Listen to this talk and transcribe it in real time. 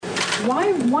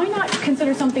Why not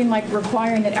consider something like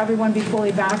requiring that everyone be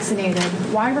fully vaccinated?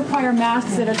 Why require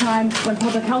masks at a time when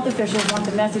public health officials want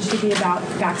the message to be about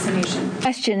vaccination? The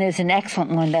question is an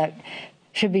excellent one that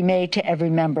should be made to every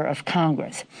member of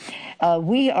Congress.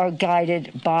 We are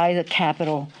guided by the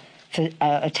Capitol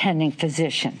attending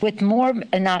physician. With more,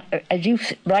 as you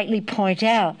rightly point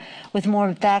out, with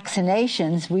more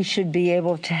vaccinations, we should be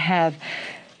able to have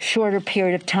shorter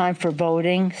period of time for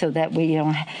voting so that we,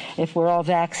 if we're all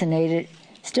vaccinated,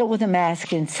 still with a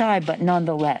mask inside, but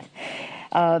nonetheless.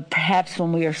 Perhaps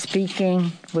when we are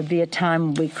speaking would be a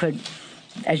time we could,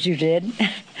 as you did,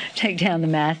 take down the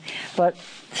mask. But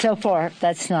so far,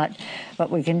 that's not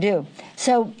what we can do.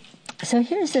 So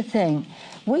here's the thing.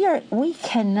 We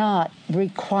cannot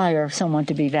require someone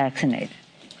to be vaccinated.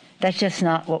 That's just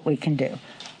not what we can do.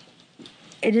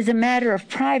 It is a matter of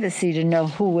privacy to know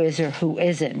who is or who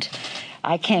isn't.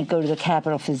 I can't go to the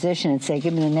Capitol physician and say,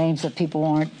 give me the names of people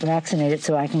who aren't vaccinated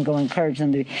so I can go encourage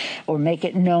them to, or make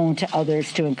it known to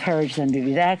others to encourage them to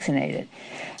be vaccinated.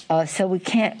 So we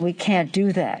can't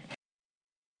do that.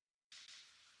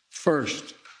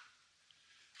 First,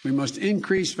 we must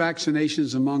increase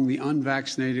vaccinations among the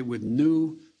unvaccinated with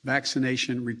new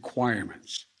vaccination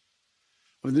requirements.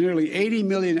 Of the nearly 80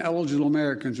 million eligible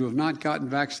Americans who have not gotten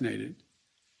vaccinated,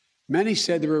 many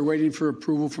said they were waiting for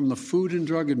approval from the Food and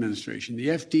Drug Administration, the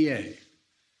FDA.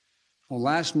 Well,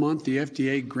 last month, the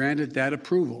FDA granted that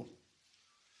approval.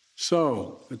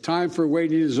 So the time for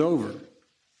waiting is over.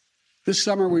 This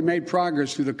summer, we made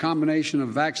progress through the combination of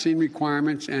vaccine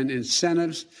requirements and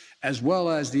incentives, as well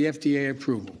as the FDA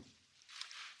approval.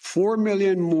 4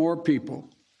 million more people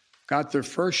got their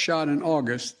first shot in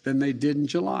August than they did in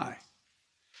July.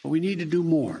 But we need to do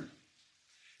more.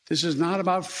 This is not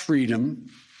about freedom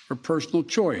or personal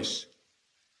choice.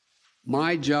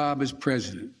 My job as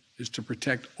president is to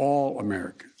protect all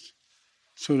Americans.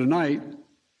 So tonight,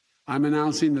 I'm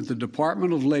announcing that the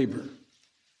Department of Labor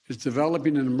is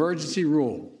developing an emergency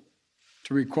rule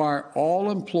to require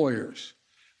all employers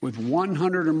with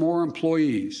 100 or more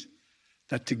employees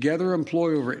that together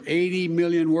employ over 80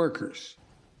 million workers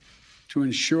to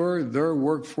ensure their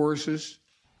workforces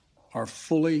are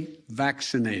fully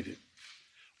vaccinated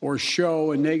or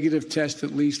show a negative test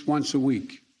at least once a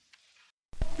week.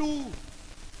 Du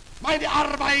meine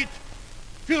Arbeit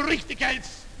für richtig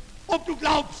hältst, ob du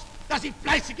glaubst, dass ich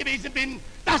fleißig gewesen bin,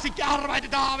 dass ich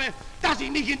gearbeitet habe, dass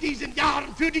ich mich in diesen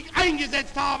Jahren für dich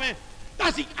eingesetzt habe,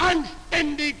 dass ich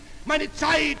anständig meine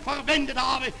Zeit verwendet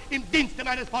habe im Dienste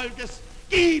meines Volkes.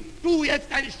 Gib du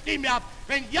jetzt deine Stimme ab.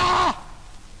 Wenn ja,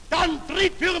 dann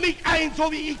tritt für mich ein,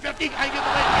 so wie ich für dich eingetreten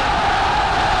bin.